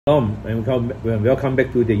Shalom and welcome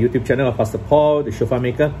back to the YouTube channel of Pastor Paul, the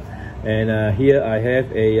ShofarMaker. And here I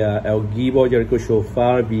have a Gibbor Yericho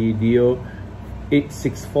Shofar video,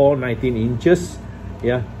 864 19 inches.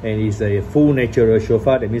 Yeah, and it's a full natural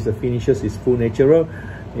shofar. That means the finishes is full natural.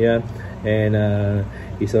 Yeah, and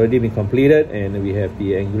it's already been completed, and we have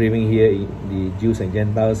the engraving here, the Jews and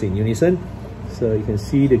Gentiles in unison. So you can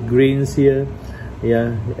see the grains here.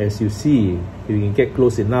 Yeah, as you see, you can get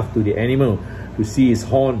close enough to the animal to see his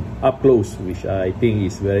horn up close, which I think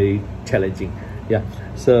is very challenging. Yeah,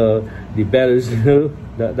 so the bell is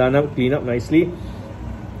done up, clean up nicely,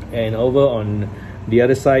 and over on the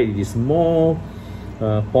other side it is more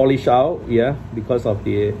polished out. Yeah, because of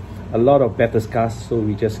a lot of battle scars, so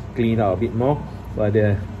we just clean out a bit more. But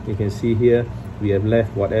you can see here we have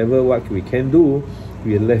left what we can do.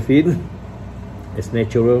 We have left it as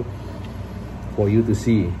natural for you to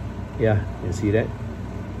see. Yeah, you can see that.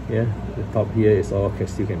 Yeah, the top here is all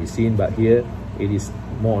still can be seen, but here it is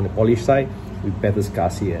more on the polished side with better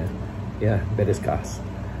scars here. Yeah, better scars.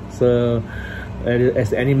 So as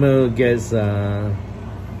the animal gets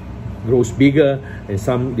grows bigger, and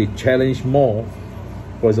some they challenge more.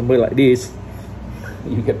 For example, like this,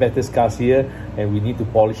 you get better scars here, and we need to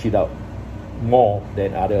polish it out more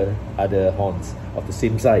than other horns of the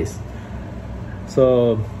same size.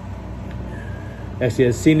 So as you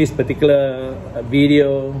have seen this particular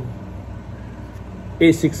video,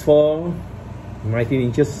 864 19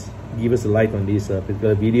 inches, give us a like on this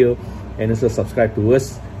particular video, and also subscribe to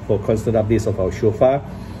us for constant updates of our shofar.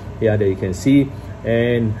 Yeah, that you can see.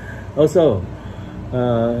 And also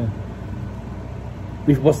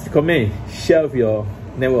with positive comment, share with your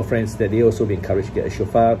network friends that they also be encouraged to get a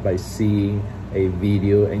shofar by seeing a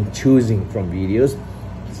video and choosing from videos.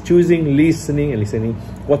 Choosing, listening, and listening.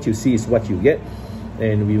 What you see is what you get.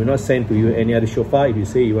 And we will not send to you any other shofar. If you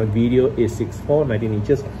say you want video 864 19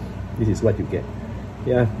 inches, this is what you get.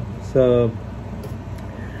 Yeah, so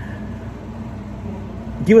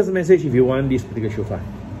give us a message if you want this particular shofar.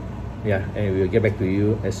 Yeah, and we will get back to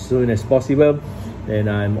you as soon as possible. And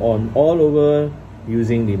I'm on all over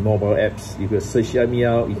using the mobile apps. If you search me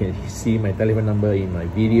out, you can see my telephone number in my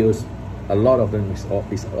videos. A lot of them is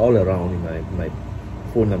all around in my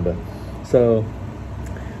phone number. So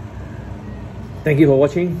thank you for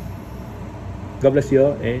watching. God bless you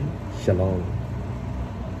all, and shalom.